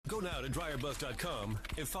now to DryerBuzz.com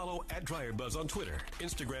and follow @DryerBuzz on Twitter,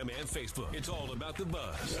 Instagram, and Facebook. It's all about the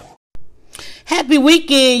buzz. Happy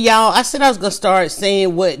weekend, y'all. I said I was going to start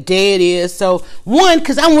saying what day it is. So, one,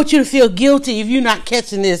 because I want you to feel guilty if you're not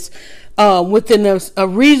catching this within a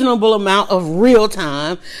reasonable amount of real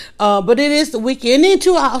time. But it is the weekend. And then,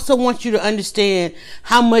 two, I also want you to understand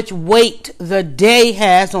how much weight the day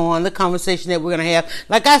has on the conversation that we're going to have.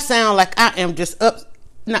 Like, I sound like I am just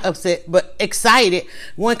not upset, but excited.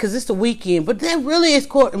 One, because it's the weekend, but that really is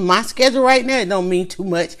my schedule right now. It don't mean too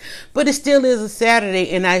much, but it still is a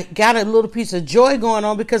Saturday, and I got a little piece of joy going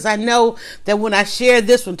on because I know that when I share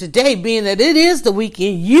this one today, being that it is the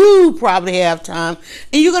weekend, you probably have time,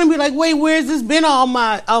 and you're gonna be like, "Wait, where's this been all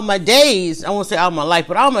my days?" I won't say all my life,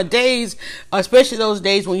 but all my days, especially those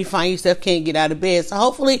days when you find yourself can't get out of bed. So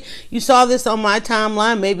hopefully you saw this on my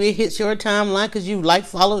timeline. Maybe it hits your timeline because you like,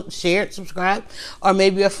 follow, share, subscribe, or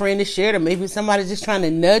maybe a friend has shared, or maybe somebody's just trying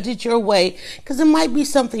to nudge it your way because it might be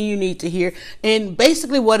something you need to hear. And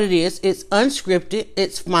basically what it is, it's unscripted.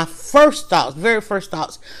 It's my first thoughts, very first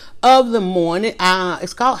thoughts of the morning.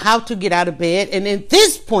 It's called How to Get Out of Bed. And at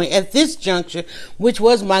this point, at this juncture, which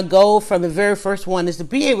was my goal from the very first one, is to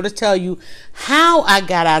be able to tell you how I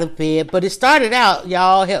got out of bed. But it started out,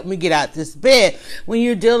 y'all help me get out this bed, when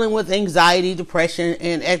you're dealing with anxiety, depression,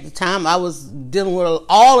 and at the time I was dealing with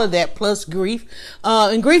all of that plus grief.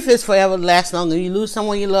 And grief is forever, lasts longer. You lose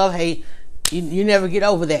someone you love, hey, you never get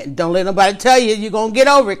over that. Don't let nobody tell you you're going to get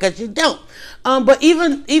over it, because you don't. But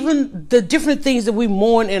even the different things that we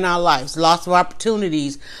mourn in our lives, loss of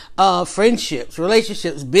opportunities, friendships,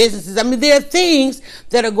 relationships, businesses. I mean, there are things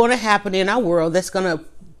that are going to happen in our world that's going to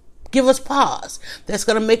give us pause. That's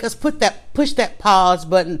going to make us push that pause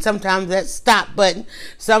button. Sometimes that stop button.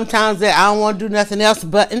 Sometimes that I don't want to do nothing else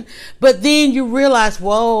button. But then you realize,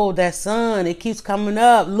 whoa, that sun, it keeps coming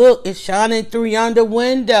up. Look, it's shining through yonder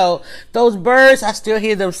window. Those birds, I still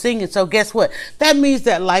hear them singing. So guess what? That means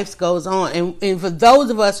that life goes on. And for those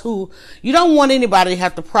of us who, you don't want anybody to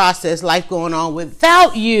have to process life going on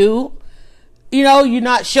without you. You know, you're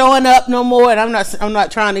not showing up no more. And I'm not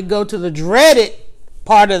trying to go to the dreaded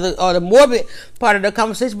part of the morbid part of the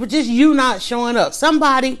conversation, but just you not showing up.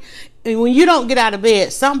 Somebody, when you don't get out of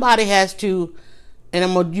bed, somebody has to, and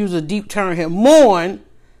I'm going to use a deep term here, mourn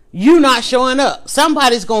you not showing up.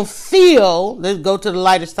 Somebody's going to feel, let's go to the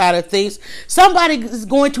lighter side of things, somebody is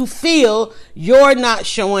going to feel you're not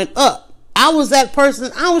showing up. I was that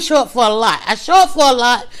person. I don't show up for a lot. I show up for a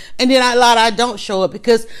lot, and then a lot I don't show up,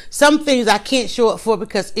 because some things I can't show up for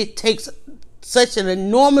because it takes such an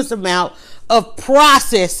enormous amount of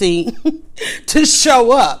processing to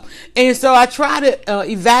show up. And so I try to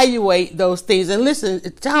evaluate those things. And listen, a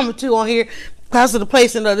time or two on here, because of the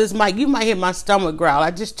placement of this mic, you might hear my stomach growl.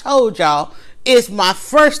 I just told y'all it's my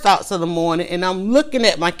first thoughts of the morning, and I'm looking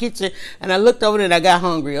at my kitchen, and I looked over there and I got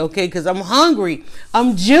hungry, okay? Because I'm hungry.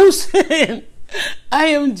 I'm juicing. I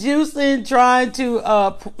am juicing, trying to,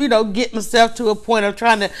 get myself to a point of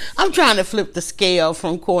I'm trying to flip the scale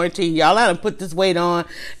from quarantine, y'all. I done put this weight on,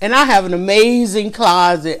 and I have an amazing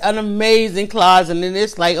closet, and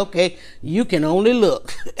it's like, okay, you can only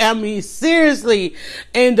look. I mean, seriously.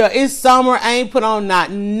 And it's summer. I ain't put on not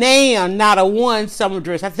a one summer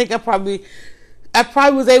dress. I think I probably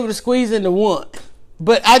was able to squeeze into one.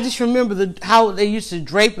 But I just remember how they used to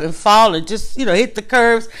drape and fall and just, hit the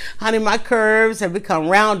curves. Honey, my curves have become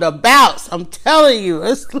roundabouts. I'm telling you,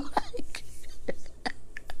 it's like,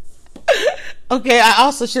 okay, I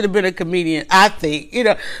also should have been a comedian, I think,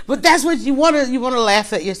 but that's what you want to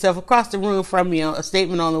laugh at yourself. Across the room from me, a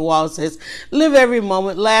statement on the wall says, live every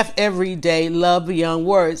moment, laugh every day, love beyond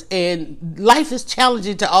words. And life is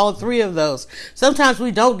challenging to all three of those. Sometimes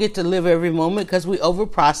we don't get to live every moment because we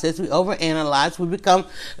overprocess, we overanalyze, we become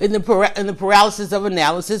in the paralysis of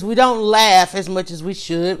analysis. We don't laugh as much as we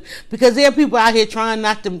should, because there are people out here trying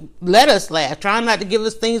not to let us laugh, trying not to give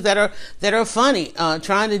us things that are funny,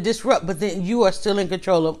 trying to disrupt, but then you are still in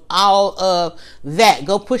control of all of that.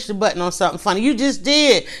 Go push the button on something funny. You just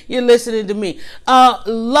did. You're listening to me.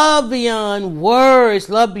 Love beyond words.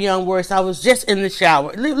 Love beyond words. I was just in the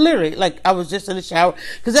shower. Literally, like, I was just in the shower.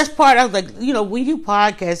 Because that's part, I was like, when you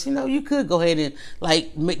podcast, you could go ahead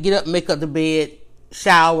and get up, make up the bed,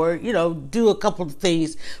 shower, do a couple of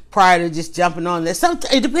things prior to just jumping on there.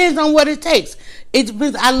 It depends on what it takes. It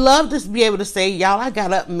depends. I love to be able to say, y'all, I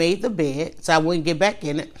got up, made the bed, so I wouldn't get back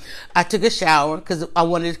in it. I took a shower because I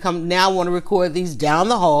wanted to come. Now I want to record these down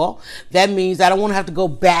the hall. That means I don't want to have to go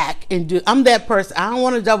back and do. I'm that person. I don't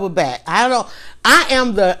want to double back.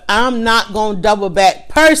 I'm not going to double back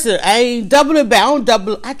person. I ain't doubling back.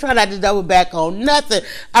 I try not to double back on nothing.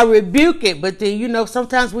 I rebuke it. But then,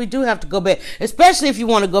 sometimes we do have to go back, especially if you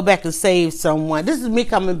want to go back and save someone. This is me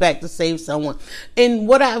coming back to save someone. And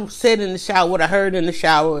what I said in the shower, what I heard in the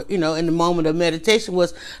shower, in the moment of meditation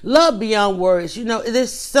was love beyond words.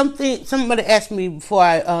 There's somebody asked me before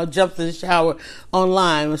I jumped in the shower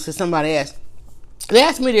online. So somebody asked. They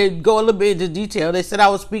asked me to go a little bit into detail. They said I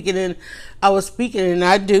was speaking and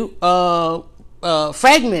I do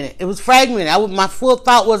fragmented. It was fragmented. My full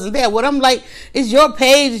thought wasn't there. What I'm like, it's your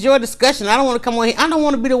page, it's your discussion. I don't want to come on here. I don't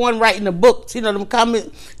want to be the one writing the books. Them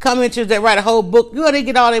commenters that write a whole book. They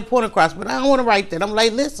get all their point across, but I don't want to write that. I'm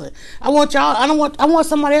like, listen, I want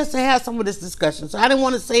somebody else to have some of this discussion. So I didn't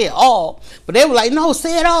want to say it all, but they were like, no,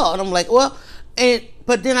 say it all. And I'm like,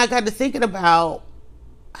 but then I got to thinking about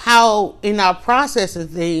how in our process of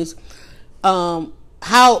things, somebody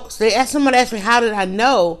asked me, how did I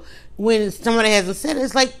know when somebody hasn't said it?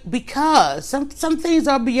 It's like, because some things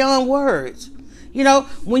are beyond words.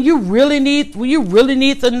 When you really need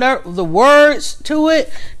the words to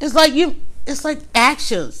it, it's like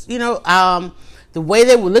actions. The way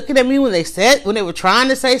they were looking at me when they were trying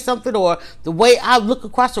to say something, or the way I look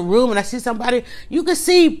across the room and I see somebody, you can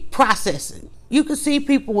see processing. You can see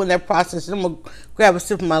people when they're processing. I'm going to grab a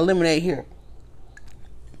sip of my lemonade here.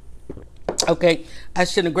 Okay, I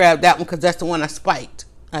shouldn't have grabbed that one because that's the one I spiked.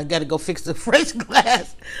 I got to go fix the fresh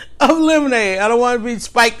glass of lemonade. I don't want to be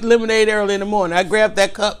spiked lemonade early in the morning. I grabbed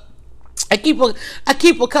that cup. I keep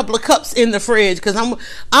a couple of cups in the fridge because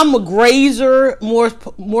I'm a grazer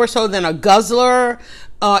more so than a guzzler.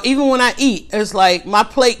 Even when I eat, it's like my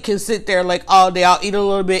plate can sit there like all day. I'll eat a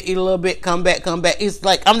little bit, come back. It's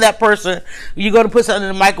like I'm that person. You go to put something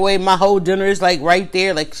in the microwave, my whole dinner is like right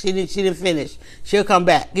there. Like she didn't finish. She'll come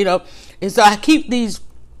back, And so I keep these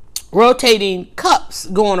rotating cups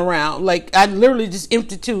going around. Like I literally just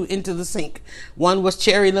emptied 2 into the sink. One was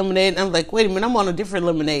cherry lemonade, and I'm like, wait a minute, I'm on a different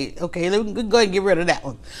lemonade. Okay, let me go ahead and get rid of that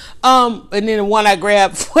one. And then the one I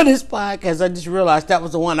grabbed for this podcast, I just realized that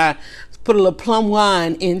was the one I put a little plum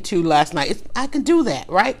wine into last night. I can do that,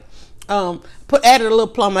 right? Added a little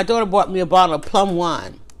plum. My daughter bought me a bottle of plum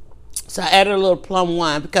wine. So I added a little plum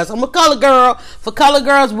wine because I'm a color girl. For color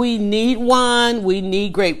girls, we need wine. We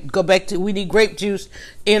need we need grape juice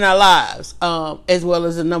in our lives, as well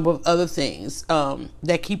as a number of other things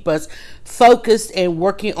that keep us focused and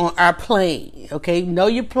working on our plane. Okay, know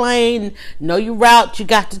your plane, know your route you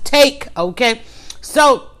got to take. Okay,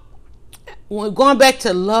 so going back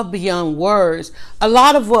to love beyond words, a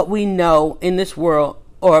lot of what we know in this world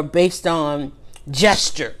are based on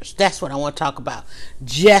gestures. That's what I want to talk about.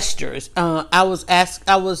 Gestures. I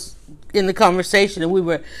was in the conversation and we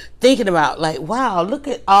were thinking about like, wow, look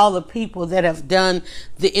at all the people that have done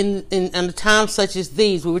in the times such as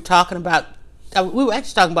these. We were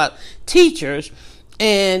actually talking about teachers,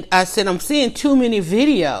 and I said, I'm seeing too many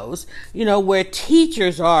videos, where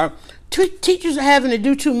teachers are having to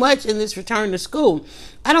do too much in this return to school.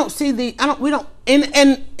 And the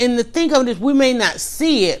thing of it is, we may not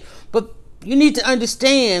see it, but you need to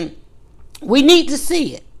understand, we need to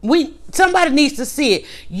see it. Somebody needs to see it.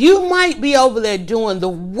 You might be over there doing the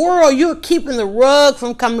world. You're keeping the rug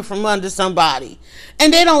from coming from under somebody,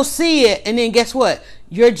 and they don't see it. And then guess what?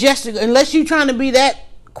 You're gesturing, unless you're trying to be that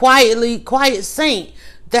quiet saint.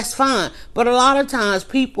 That's fine. But a lot of times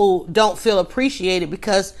people don't feel appreciated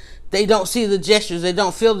because they don't see the gestures. They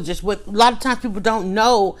don't feel the gestures. A lot of times people don't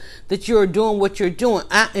know that you're doing what you're doing.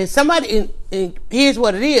 And here's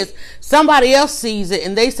what it is. Somebody else sees it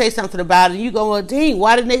and they say something about it. And you go, well, dang,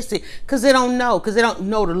 why didn't they see it? Because they don't know. Because they don't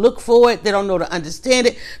know to look for it. They don't know to understand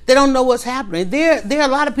it. They don't know what's happening. There are a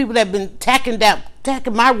lot of people that have been tacking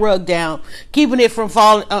my rug down, keeping it from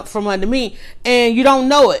falling from under me, and you don't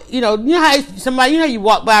know it. You know how you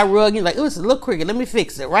walk by a rug and you're like, oh, it's a little crooked, let me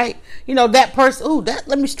fix it, right? That person,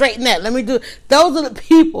 let me straighten that, let me do it. Those are the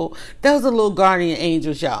people, those are little guardian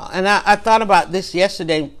angels, y'all. And I thought about this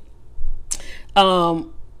yesterday,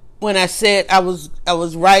 when I said I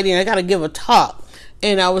was writing, I got to give a talk.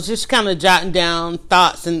 And I was just kind of jotting down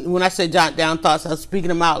thoughts. And when I say jot down thoughts, I was speaking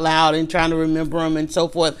them out loud and trying to remember them and so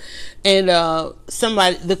forth. And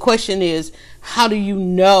the question is, how do you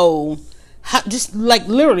know? How do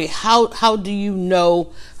you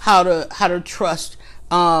know how to trust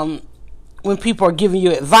when people are giving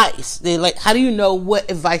you advice? They how do you know what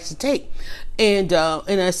advice to take? And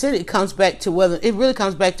I said it really comes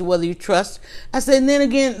back to whether you trust. I said, and then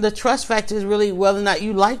again, the trust factor is really whether or not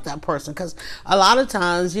you like that person. Because a lot of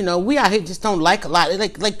times, we out here just don't like a lot.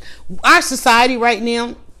 Like our society right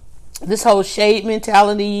now, this whole shade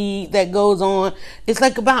mentality that goes on. It's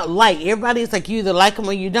like about like. Everybody's like, you either like them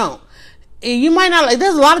or you don't. And you might not like.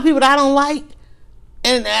 There's a lot of people that I don't like,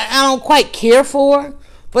 and I don't quite care for.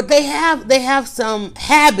 But they have some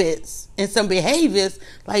habits and some behaviors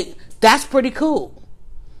like that's pretty cool.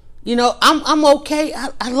 You know, I'm okay.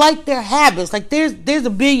 I like their habits. Like there's a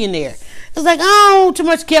billionaire. It's like I don't too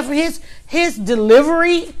much care for his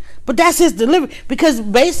delivery, but that's his delivery, because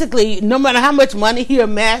basically no matter how much money he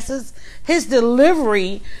amasses, his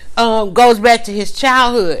delivery goes back to his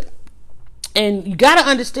childhood. And you got to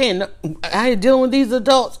understand how you're dealing with these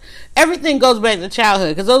adults. Everything goes back to childhood,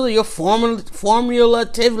 because those are your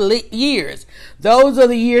formulative years. Those are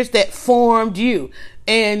the years that formed you.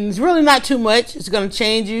 And it's really not too much. It's going to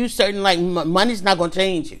change you. Certain, like, money's not going to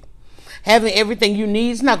change you. Having everything you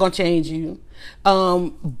need is not going to change you.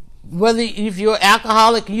 Whether if you're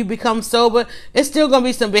alcoholic and you become sober, it's still going to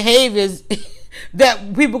be some behaviors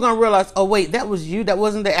that people are going to realize, oh, wait, that was you. That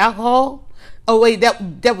wasn't the alcohol. Oh wait,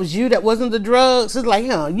 that was you. That wasn't the drugs. It's like, you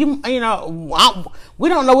know, we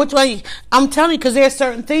don't know which one. I'm telling you, because there are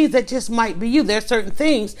certain things that just might be you. There are certain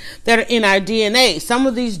things that are in our DNA. Some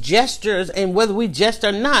of these gestures, and whether we jest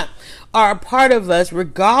or not, are a part of us,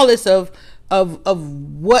 regardless of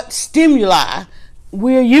what stimuli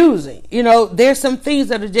we're using. You know, there's some things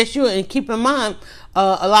that are just you. And keep in mind,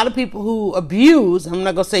 a lot of people who abuse, I'm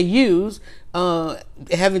not gonna say use.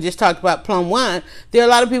 Having just talked about plum wine, there are a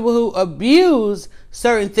lot of people who abuse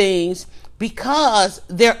certain things because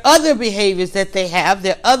there are other behaviors that they have,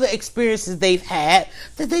 there are other experiences they've had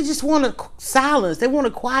that they just want to silence. They want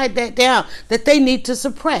to quiet that down, that they need to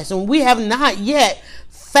suppress. And we have not yet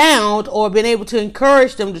found or been able to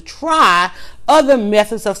encourage them to try other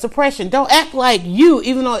methods of suppression. Don't act like you,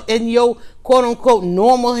 even though in your quote unquote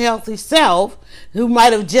normal healthy self, who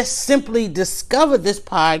might have just simply discovered this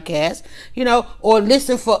podcast, you know, or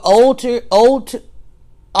listened for ulterior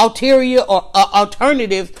or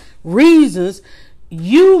alternative reasons,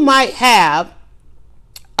 you might have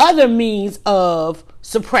other means of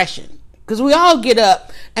suppression. Because we all get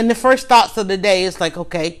up and the first thoughts of the day is like,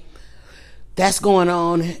 okay, that's going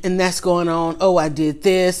on and that's going on. Oh, I did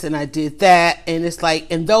this and I did that. And it's like,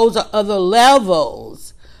 and those are other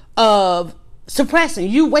levels of suppressing.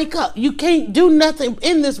 You wake up. You can't do nothing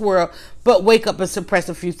in this world but wake up and suppress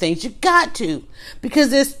a few things. You got to, because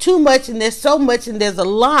there's too much and there's so much and there's a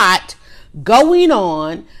lot going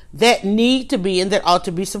on that need to be and that ought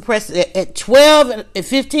to be suppressed. At 12 and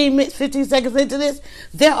 15 seconds into this,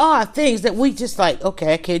 there are things that we just like,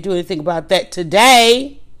 okay, I can't do anything about that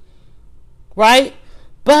today. Right?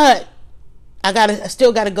 But I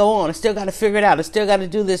still gotta go on. I still gotta figure it out. I still gotta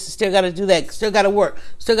do this. I still gotta do that. Still gotta work.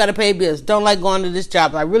 Still gotta pay bills. Don't like going to this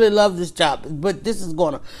job. I really love this job, but this is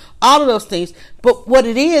going on. All of those things. But what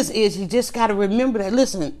it is you just gotta remember that,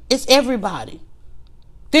 listen, it's everybody.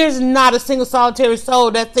 There's not a single solitary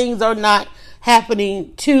soul that things are not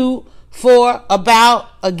happening to, for, about,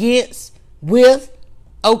 against, with,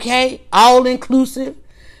 okay? All inclusive.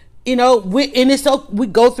 You know, we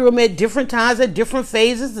go through them at different times, at different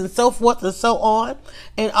phases, and so forth and so on,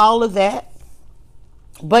 and all of that.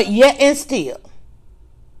 But yet and still,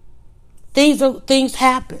 things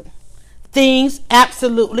happen. Things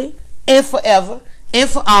absolutely and forever and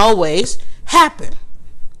for always happen,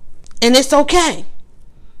 and it's okay.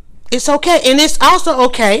 It's okay, and it's also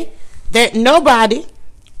okay that nobody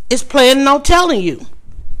is planning on telling you.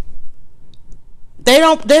 They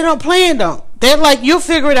don't plan on. They're like, you'll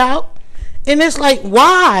figure it out. And it's like,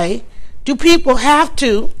 why do people have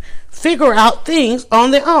to figure out things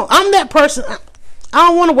on their own? I'm that person. I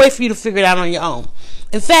don't want to wait for you to figure it out on your own.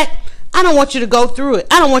 In fact, I don't want you to go through it.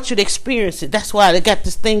 I don't want you to experience it. That's why they got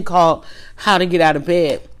this thing called How to Get Out of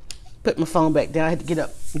Bed. Put my phone back down. I had to get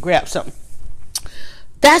up and grab something.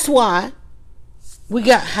 That's why we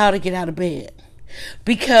got How to Get Out of Bed.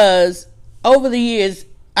 Because over the years,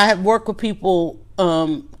 I have worked with people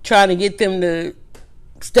trying to get them to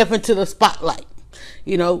step into the spotlight,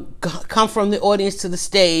 you know, come from the audience to the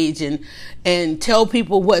stage and tell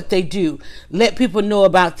people what they do, let people know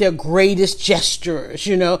about their greatest gestures,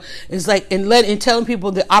 you know. It's like, and telling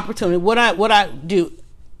people the opportunity. What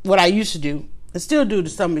I used to do and still do to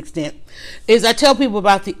some extent is I tell people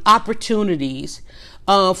about the opportunities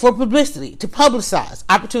for publicity, to publicize,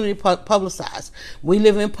 opportunity to publicize. We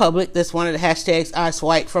live in public. That's one of the hashtags I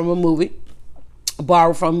swipe from a movie.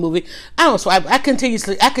 Borrow from a movie. I don't swipe. I continue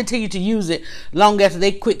to use it long after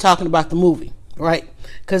they quit talking about the movie, right?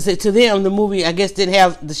 Because to them, the movie, I guess, didn't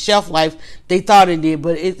have the shelf life they thought it did,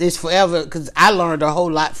 but it's forever, because I learned a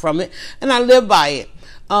whole lot from it and I live by it.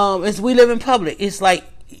 As we live in public, it's like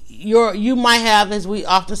you might have, as we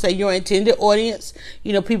often say, your intended audience,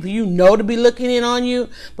 people to be looking in on you,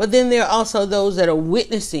 but then there are also those that are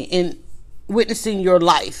witnessing your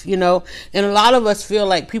life, and a lot of us feel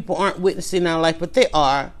like people aren't witnessing our life, but they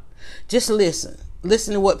are. Just listen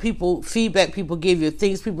to what feedback people give you,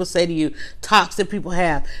 things people say to you, talks that people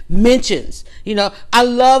have, mentions. I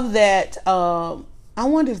love that. I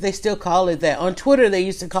wonder if they still call it that. On Twitter, they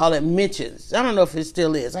used to call it mentions. I don't know if it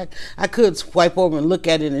still is. I could swipe over and look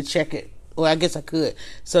at it and check it. Well, I guess I could,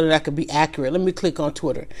 so that I could be accurate. Let me click on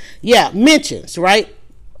Twitter. Yeah, mentions, right?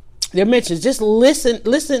 They're mentions. Just listen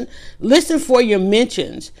for your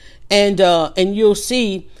mentions, and you'll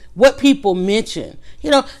see what people mention.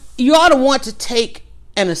 You ought to want to take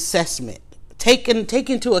an assessment, take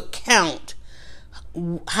into account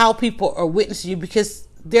how people are witnessing you, because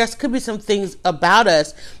there could be some things about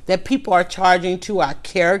us that people are charging to our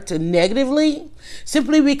character negatively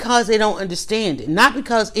simply because they don't understand it, not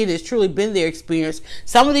because it has truly been their experience.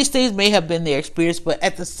 Some of these things may have been their experience, but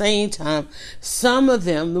at the same time, some of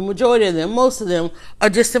them, the majority of them, most of them, are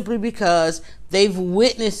just simply because they've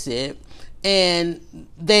witnessed it and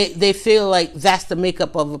they feel like that's the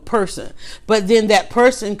makeup of a person. But then that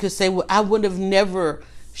person could say, well, I would have never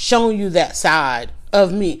shown you that side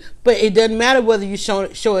of me. But it doesn't matter whether you show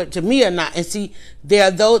it to me or not. And see, there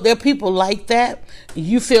are people like that.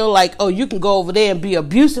 You feel like, oh, you can go over there and be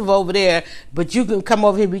abusive over there, but you can come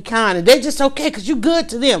over here and be kind, and they're just okay because you're good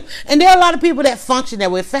to them. And there are a lot of people that function that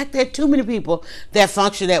way. In fact, there are too many people that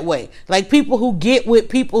function that way. Like people who get with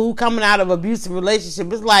people who coming out of abusive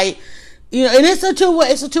relationship. It's like, and it's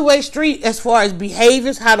a two-way street as far as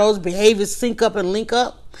behaviors, how those behaviors sync up and link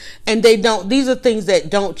up. And these are things that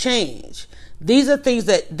don't change. These are things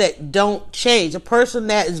that don't change. A person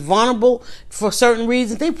that is vulnerable for certain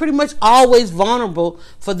reasons, they pretty much always vulnerable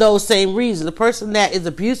for those same reasons. A person that is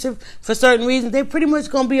abusive for certain reasons, they're pretty much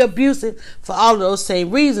going to be abusive for all of those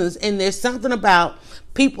same reasons. And there's something about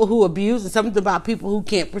people who abuse and something about people who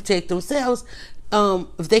can't protect themselves.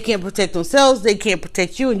 If they can't protect themselves, they can't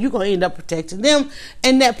protect you, and you're going to end up protecting them.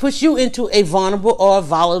 And that puts you into a vulnerable or a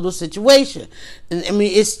volatile situation. And I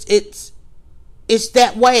mean, it's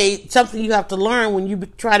that way, something you have to learn when you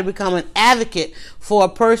try to become an advocate for a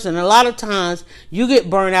person. A lot of times you get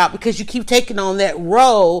burned out because you keep taking on that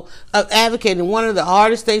role of advocating. One of the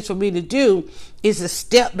hardest things for me to do is to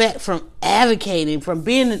step back from advocating, from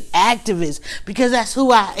being an activist, because that's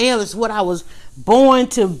who I am. It's what I was born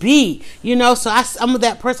to be, so I'm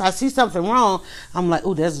that person. I see something wrong, I'm like,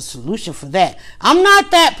 oh, there's a solution for that. I'm not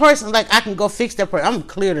that person, like I can go fix that person. I'm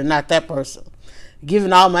clear to not that person,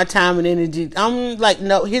 giving all my time and energy. I'm like,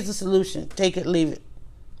 no, here's the solution. Take it, leave it.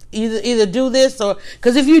 Either do this, or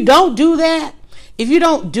because if you don't do that, if you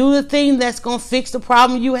don't do the thing that's going to fix the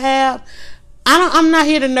problem you have, I'm not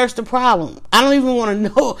here to nurse the problem. I don't even want to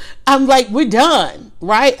know. I'm like, we're done,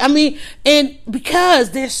 right? I mean, and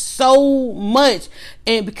because there's so much,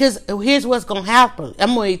 and because here's what's going to happen.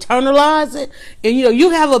 I'm going to internalize it, and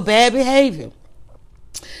you have a bad behavior.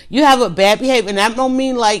 You have a bad behavior, and that don't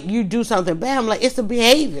mean like you do something bad. I'm like, it's a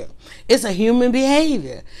behavior. It's a human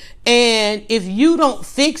behavior. And if you don't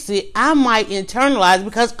fix it, I might internalize,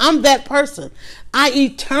 because I'm that person. I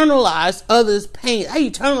internalize others' pain. I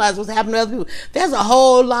internalize what's happening to other people. There's a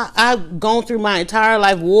whole lot I've gone through my entire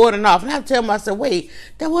life warding off. And I have to tell myself, wait,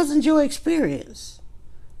 that wasn't your experience.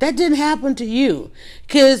 That didn't happen to you.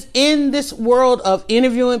 Because in this world of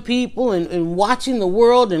interviewing people and watching the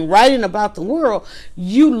world and writing about the world,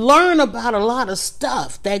 you learn about a lot of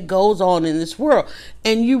stuff that goes on in this world.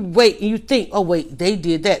 And you wait and you think, oh, wait, they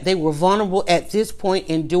did that. They were vulnerable at this point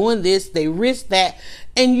in doing this. They risked that.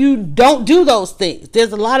 And you don't do those things.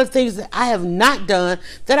 There's a lot of things that I have not done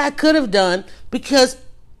that I could have done because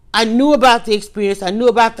I knew about the experience. I knew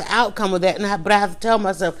about the outcome of that. But I have to tell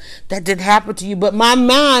myself that didn't happen to you. But my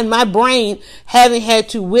mind, my brain, having had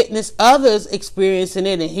to witness others experiencing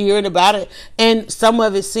it and hearing about it, and some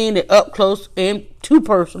of it seeing it up close and too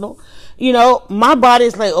personal, my body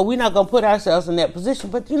is like, oh, we're not going to put ourselves in that position.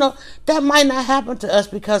 But, that might not happen to us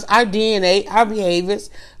because our DNA, our behaviors,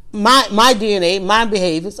 my DNA, my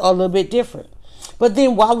behaviors are a little bit different. But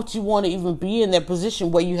then why would you want to even be in that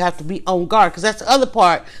position where you have to be on guard? Because that's the other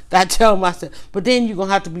part that I tell myself. But then you're going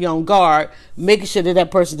to have to be on guard, making sure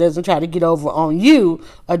that person doesn't try to get over on you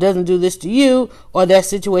or doesn't do this to you, or that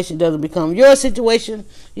situation doesn't become your situation,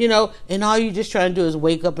 and all you're just trying to do is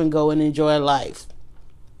wake up and go and enjoy life.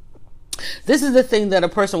 This is the thing that a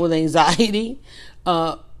person with anxiety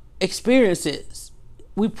experiences.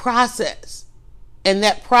 We process. And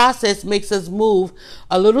that process makes us move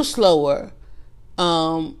a little slower.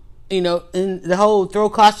 And the whole throw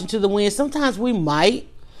caution to the wind. Sometimes we might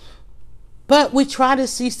But we try to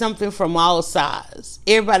see something from all sides.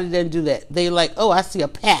 Everybody doesn't do that. They like, oh, I see a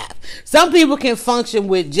path. Some people can function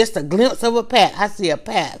with just a glimpse of a path. I see a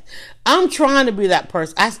path. I'm trying to be that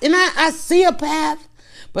person. I see a path,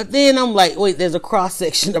 but then I'm like, wait, there's a cross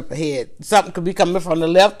section up ahead. Something could be coming from the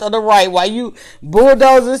left or the right while you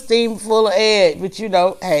bulldozing steam full of edge. But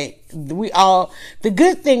hey, the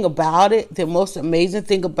good thing about it, the most amazing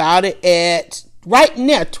thing about it at right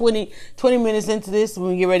now, 20 minutes into this,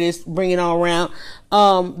 when we get ready to bring it on around,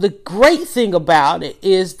 the great thing about it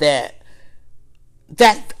is that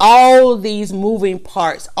all of these moving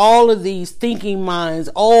parts, all of these thinking minds,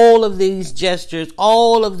 all of these gestures,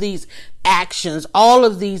 all of these actions, all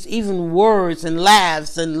of these even words and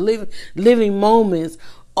laughs and living moments,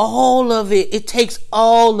 all of it takes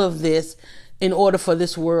all of this in order for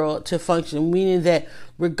this world to function, meaning that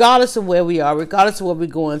regardless of where we are, regardless of what we're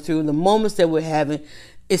going through, the moments that we're having,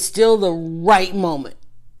 it's still the right moment.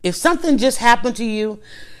 If something just happened to you,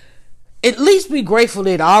 at least be grateful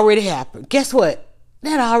it already happened. Guess what?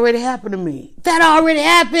 That already happened to me. That already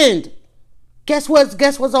happened. Guess what's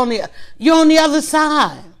you're on the other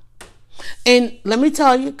side. And let me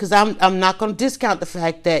tell you, because I'm not going to discount the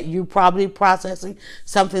fact that you're probably processing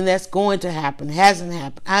something that's going to happen, hasn't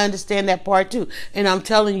happened. I understand that part too. And I'm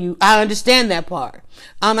telling you, I understand that part.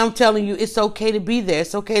 And I'm telling you, it's okay to be there.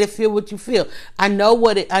 It's okay to feel what you feel. I know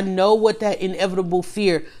what that inevitable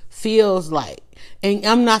fear feels like. And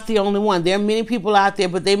I'm not the only one. There are many people out there,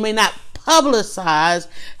 but they may not publicize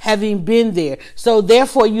having been there. So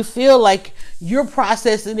therefore you feel like you're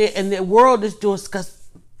processing it and the world is doing something.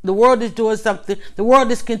 The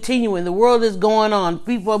world is continuing. The world is going on.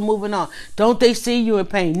 People are moving on. Don't they see you in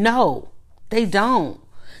pain? No, they don't.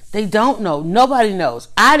 They don't know. Nobody knows.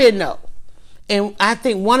 I didn't know. And I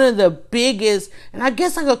think one of the biggest, and I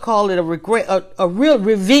guess I could call it a regret, a real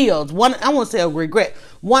revealed one. I won't say a regret.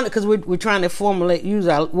 One, because we're trying to use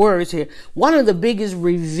our words here. One of the biggest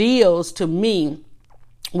reveals to me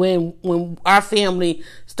when our family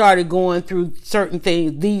started going through certain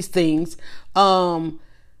things, these things,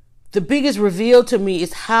 the biggest reveal to me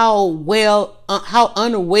is how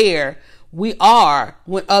unaware we are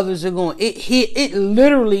when others are going. It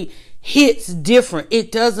literally hits different.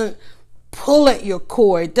 It doesn't pull at your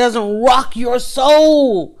core. It doesn't rock your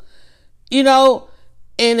soul,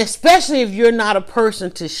 and especially if you're not a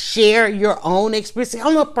person to share your own experience.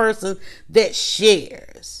 I'm a person that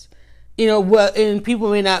shares, and people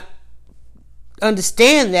may not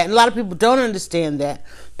understand that. A lot of people don't understand that,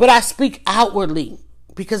 but I speak outwardly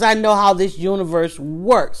because I know how this universe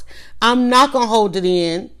works. I'm not going to hold it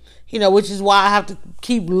in, which is why I have to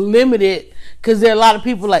keep limited, because there are a lot of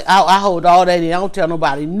people like, I hold all that in. I don't tell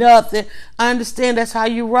nobody nothing. I understand that's how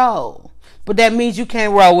you roll. But that means you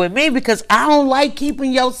can't roll with me because I don't like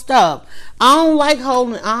keeping your stuff. I don't like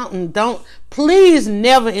holding, please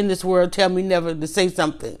never in this world tell me never to say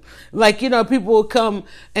something. Like, people will come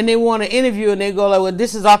and they want to interview and they go like, well,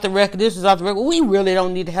 this is off the record. This is off the record. We really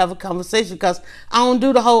don't need to have a conversation because I don't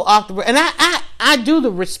do the whole off the record. And I do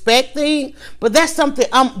the respect thing, but that's something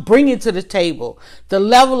I'm bringing to the table. The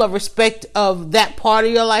level of respect of that part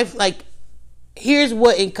of your life. Like, here's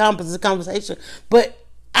what encompasses the conversation, but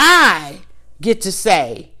I get to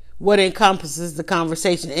say what encompasses the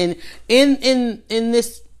conversation. And in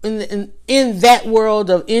that world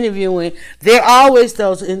of interviewing, there are always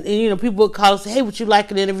those, and people would call and say, hey, would you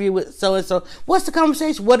like an interview with so and so? What's the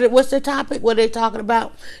conversation? What's their topic? What are they talking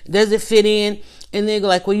about? Does it fit in? And they go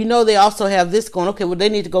like, well, they also have this going. Okay, well, they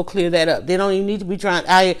need to go clear that up. They don't even need to be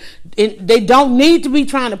they don't need to be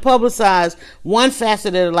trying to publicize one facet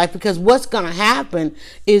of their life, because what's going to happen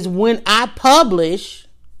is when I publish,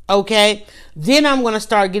 okay, then I'm going to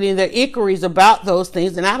start getting their inquiries about those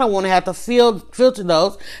things, and I don't want to have to filter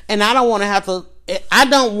those, and I don't want to have to,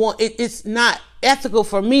 it's not ethical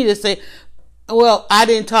for me to say, well, I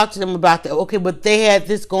didn't talk to them about that. Okay, but they had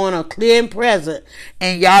this going on clear and present,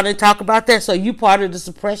 and y'all didn't talk about that, so you part of the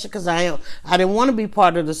suppression, because I didn't want to be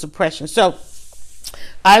part of the suppression. So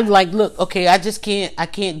I'm like, look, okay, I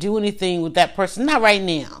can't do anything with that person, not right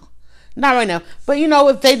now. Not right now. But,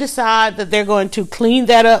 if they decide that they're going to clean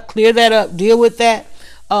that up, clear that up, deal with that,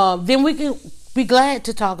 then we can be glad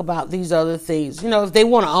to talk about these other things. If they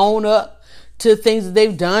want to own up to things that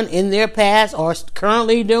they've done in their past or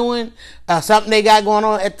currently doing, something they got going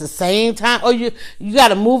on at the same time, or you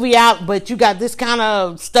got a movie out, but you got this kind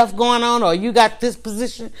of stuff going on, or you got this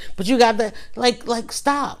position, but you got that, like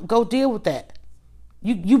stop, go deal with that.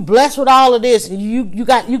 You blessed with all of this, and you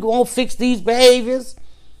gonna fix these behaviors.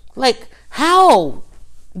 Like, how?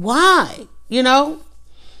 Why? And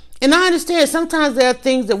I understand sometimes there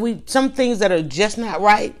are some things that are just not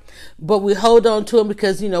right. but we hold on to them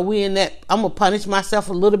because, we in that, I'm going to punish myself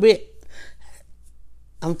a little bit.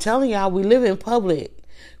 I'm telling y'all, we live in public.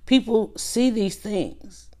 People see these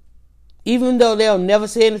things. Even though they'll never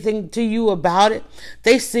say anything to you about it,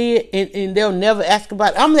 they see it and they'll never ask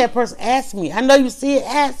about it. I'm that person. Ask me. I know you see it.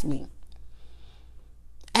 Ask me.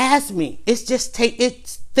 Ask me.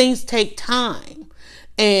 Things take time.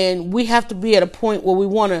 And we have to be at a point where we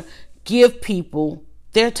want to give people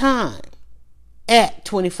their time at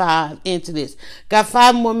 25 into this. Got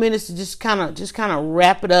 5 more minutes to just kind of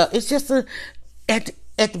wrap it up. It's just at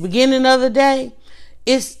the beginning of the day,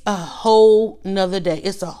 it's a whole nother day.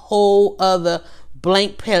 It's a whole other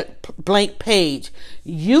blank page.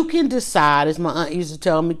 You can decide, as my aunt used to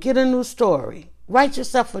tell me, get a new story. Write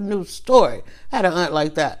yourself a new story. I had an aunt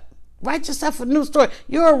like that. Write yourself a new story.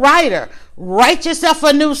 You're a writer. Write yourself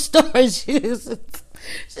a new story. She used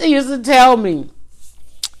to tell me,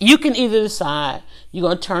 you can either decide you're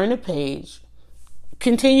going to turn the page.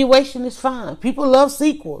 Continuation is fine. People love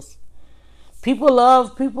sequels. People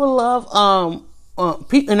love, and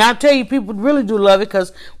I'll tell you, people really do love it,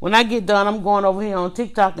 because when I get done, I'm going over here on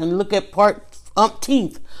TikTok and look at part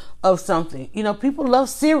umpteenth of something. People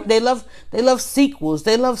love they love sequels.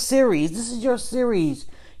 They love series. This is your series.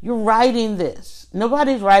 You're writing this.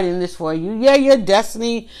 Nobody's writing this for you. Yeah, your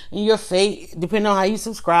destiny and your fate, depending on how you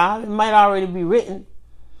subscribe, it might already be written.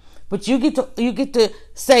 But you get to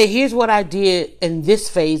say, here's what I did in this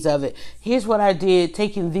phase of it. Here's what I did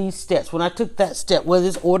taking these steps. When I took that step, whether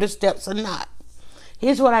it's ordered steps or not.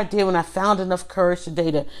 Here's what I did when I found enough courage today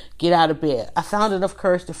to get out of bed. I found enough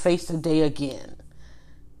courage to face the day again.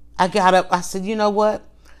 I got up. I said, you know what?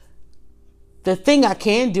 The thing I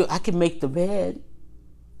can do, I can make the bed.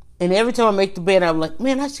 And every time I make the bed, I'm like,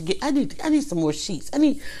 man, I need some more sheets.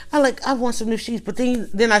 I want some new sheets. But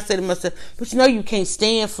then I said to myself, but you can't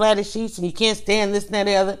stand flatter sheets, and you can't stand this and that and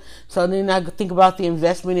the other. So then I think about the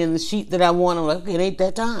investment in the sheet that I want. I'm like, okay, it ain't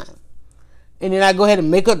that time. And then I go ahead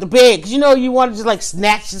and make up the bed. Because, you want to just like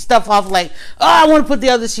snatch the stuff off, like, oh, I want to put the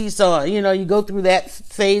other sheets on. You go through that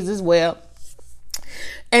phase as well.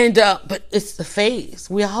 And, but it's the phase.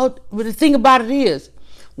 But the thing about it is,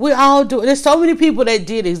 we all do it. There's so many people that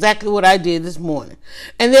did exactly what I did this morning.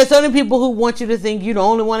 And there's so many people who want you to think you're the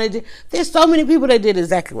only one that did. There's so many people that did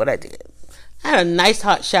exactly what I did. I had a nice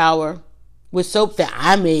hot shower with soap that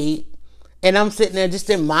I made. And I'm sitting there just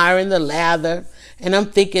admiring the lather. And I'm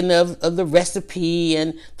thinking of the recipe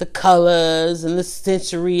and the colors and the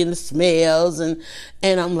sensory and the smells. And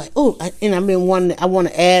I'm like, oh, and I've been wanting, I want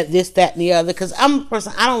to add this, that, and the other. Because I'm a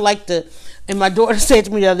person, I don't like to, and my daughter said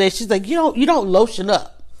to me the other day, she's like, you don't lotion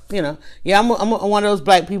up. Yeah, I'm one of those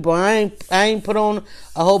black people. I ain't put on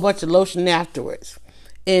a whole bunch of lotion afterwards.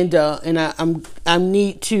 And I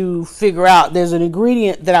need to figure out, there's an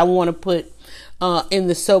ingredient that I want to put in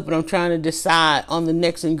the soap, and I'm trying to decide on the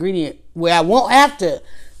next ingredient where I won't have to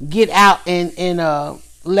get out and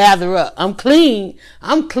lather up. I'm clean,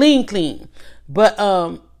 but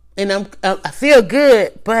and I feel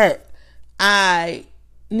good, but I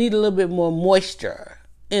need a little bit more moisture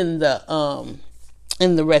in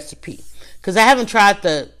the recipe, because I haven't tried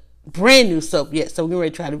the brand new soap yet. So we're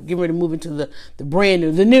ready to move into the brand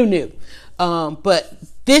new, the new. But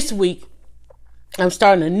this week I'm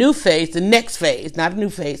starting a new phase, the next phase, not a new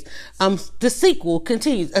phase. The sequel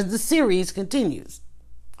continues as the series continues.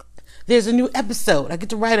 There's a new episode. I get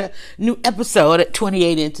to write a new episode at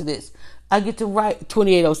 28 into this. I get to write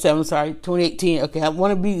 2807, sorry, 2018. Okay, I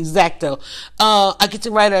want to be exact though. I get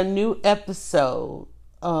to write a new episode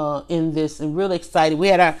in this, and really excited. We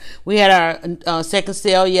had our second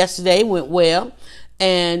sale yesterday, went well,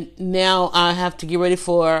 and now I have to get ready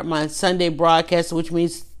for my Sunday broadcast, which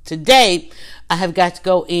means today I have got to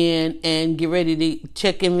go in and get ready to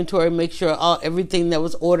check inventory, make sure everything that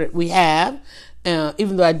was ordered we have.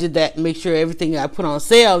 Even though I did that, make sure everything I put on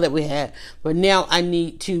sale that we had. But now I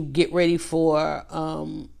need to get ready for,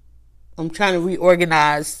 I'm trying to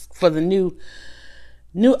reorganize for the new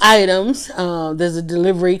items. There's a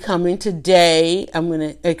delivery coming today. I'm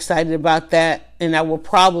excited about that. And I will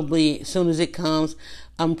probably, as soon as it comes,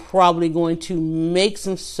 I'm probably going to make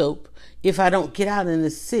some soap. If I don't get out in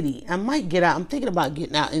the city, I might get out. I'm thinking about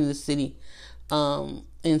getting out in the city, and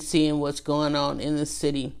seeing what's going on in the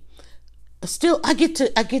city. Still, I get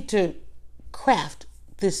to craft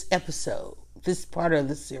this episode, this part of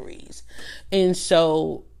the series. And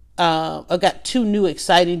so, I got 2 new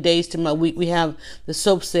exciting days to my week. We have the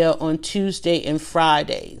soap sale on Tuesday and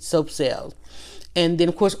Friday, soap sales. And then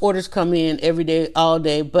of course orders come in every day, all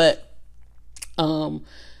day, but,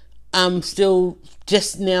 I'm still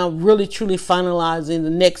just now really truly finalizing the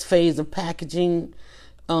next phase of packaging,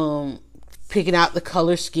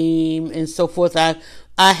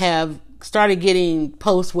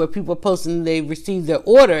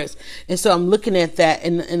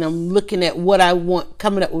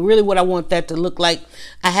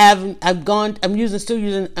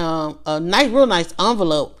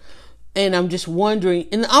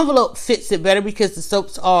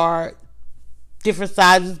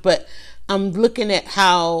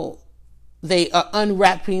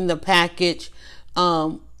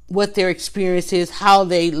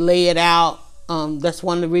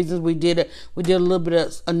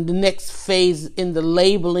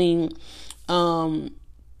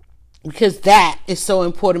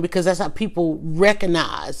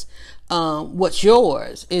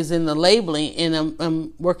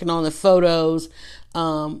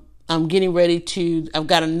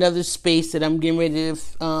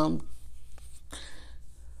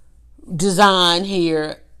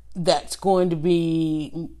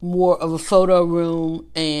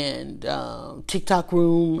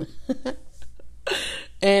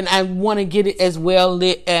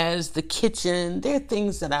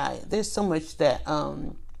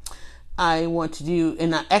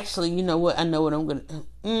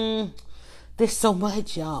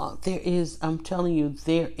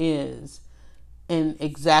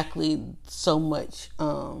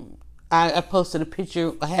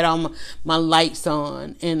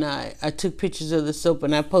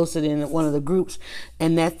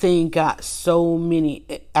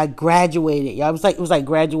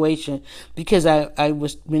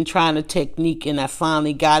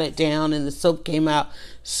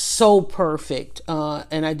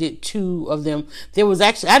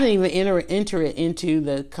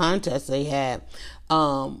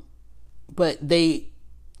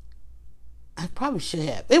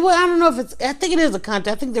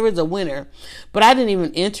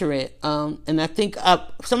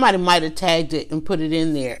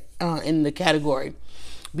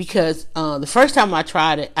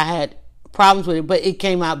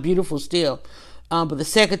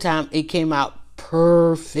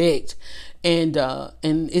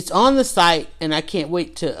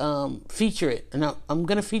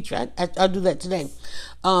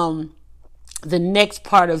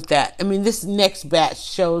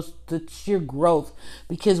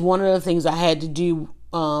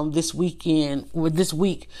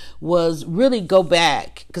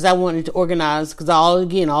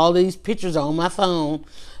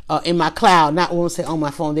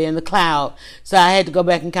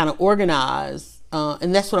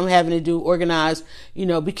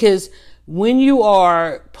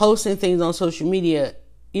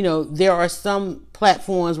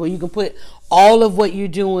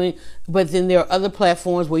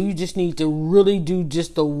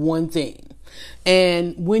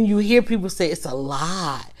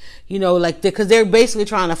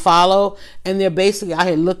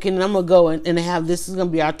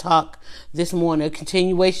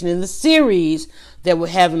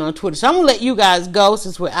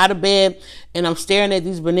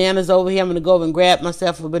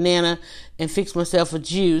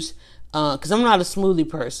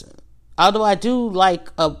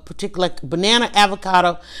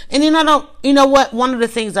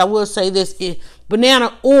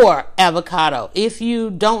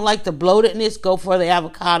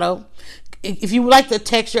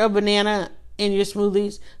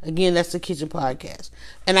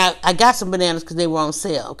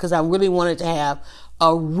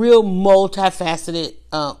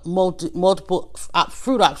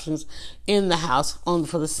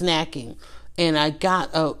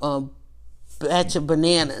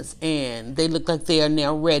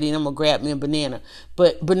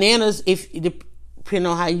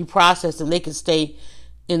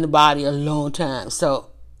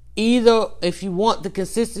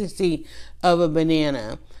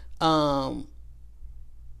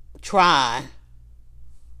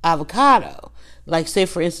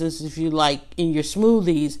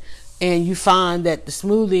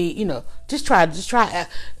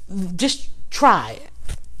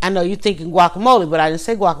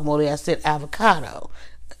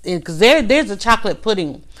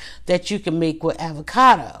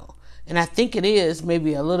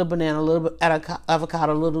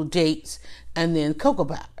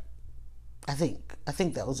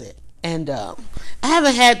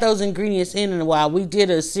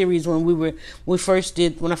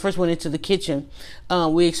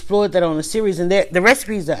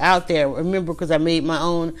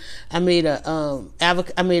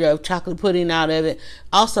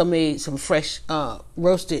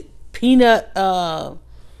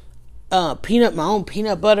 my own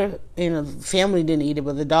peanut butter, and the family didn't eat it,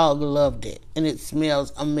 but the dog loved it, and it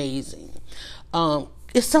smells amazing.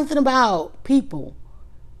 It's something about people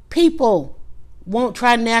won't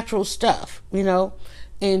try natural stuff,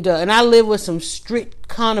 and I live with some strict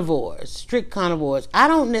carnivores. I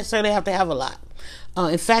don't necessarily have to have a lot.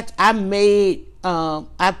 In fact, I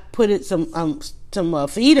put in some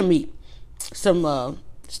fajita meat, some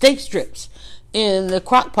steak strips in the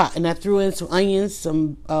crock pot, and I threw in some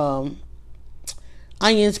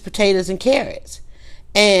onions, potatoes, and carrots.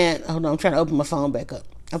 And hold on, I'm trying to open my phone back up.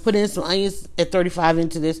 I put in some onions at 35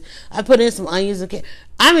 into this. I put in some onions and carrots.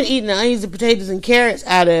 I've been eating the onions and potatoes and carrots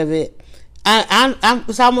out of it.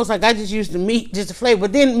 It's almost like I just used the meat, just the flavor.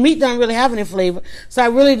 But then meat doesn't really have any flavor, so I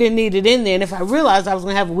really didn't need it in there. And if I realized I was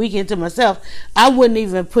going to have a weekend to myself, I wouldn't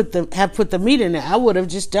even put the meat in there. I would have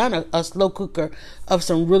just done a slow cooker of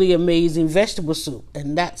some really amazing vegetable soup,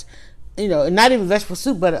 and that's not even vegetable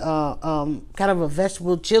soup, but kind of a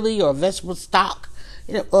vegetable chili or a vegetable stock.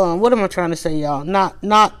 What am I trying to say, y'all?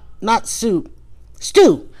 Not soup,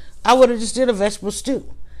 stew. I would have just did a vegetable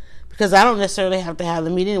stew, because I don't necessarily have to have the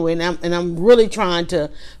meat anyway. And I'm really trying to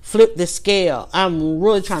flip the scale.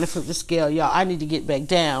 Y'all. I need to get back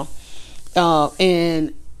down.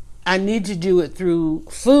 And I need to do it through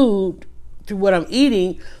food, through what I'm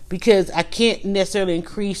eating, because I can't necessarily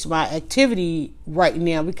increase my activity right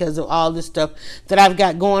now because of all this stuff that I've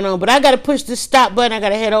got going on. But I got to push this stop button. I got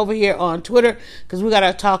to head over here on Twitter, because we got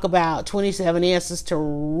to talk about 27 answers to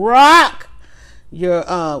rock your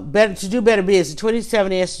to do better business.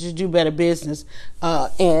 27 answers to do better business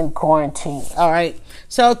in quarantine. All right.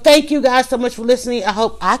 So thank you guys so much for listening. I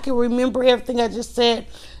hope I can remember everything I just said,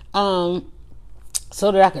 so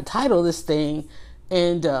that I can title this thing.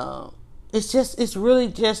 And it's really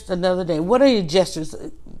just another day. What are your gestures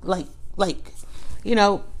like?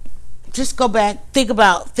 Just go back, think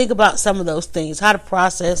about some of those things, how to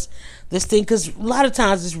process this thing, because a lot of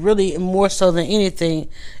times it's really more so than anything,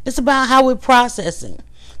 it's about how we're processing.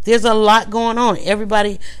 There's a lot going on.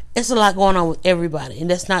 It's a lot going on with everybody,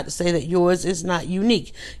 and that's not to say that yours is not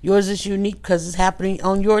unique. Yours is unique because it's happening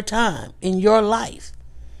on your time, in your life,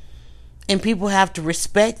 and people have to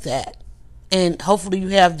respect that. And hopefully you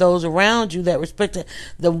have those around you that respect it.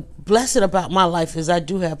 The blessed about my life is I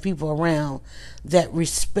do have people around that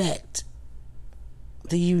respect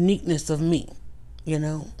the uniqueness of me,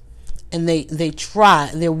 and they try,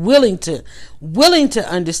 and they're willing to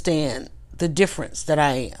understand the difference that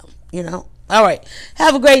I am, All right.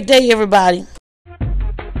 Have a great day, everybody.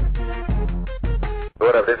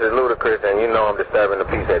 What up, this is Ludacris, and I'm disturbing the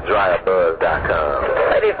peace at dryerbuzz.com.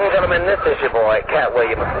 Ladies and gentlemen, this is your boy, Cat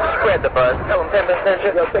Williams. Spread the buzz. Tell them 10%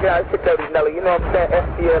 shit. Yo, check it out. It's your dirty Nelly. You know what I'm saying?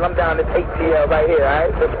 STL. I'm down this ATL right here, all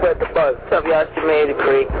right? So spread the buzz. What's up, y'all? It's Jermaine the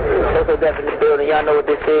Creek. Social Death in the building. Y'all know what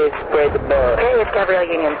this is. Spread the buzz. Hey, it's Gabrielle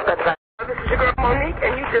Union. Spread the buzz. This is your girl Monique,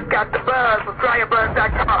 and you just got the buzz with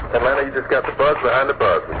dryerbuzz.com. Atlanta, you just got the buzz behind the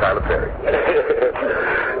buzz with Tyler Perry.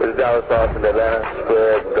 It's Dallas Sauce in Atlanta.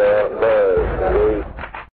 Spread the buzz.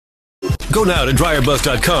 Go now to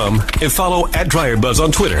dryerbuzz.com and follow @dryerbuzz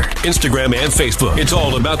on Twitter, Instagram, and Facebook. It's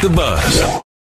all about the buzz.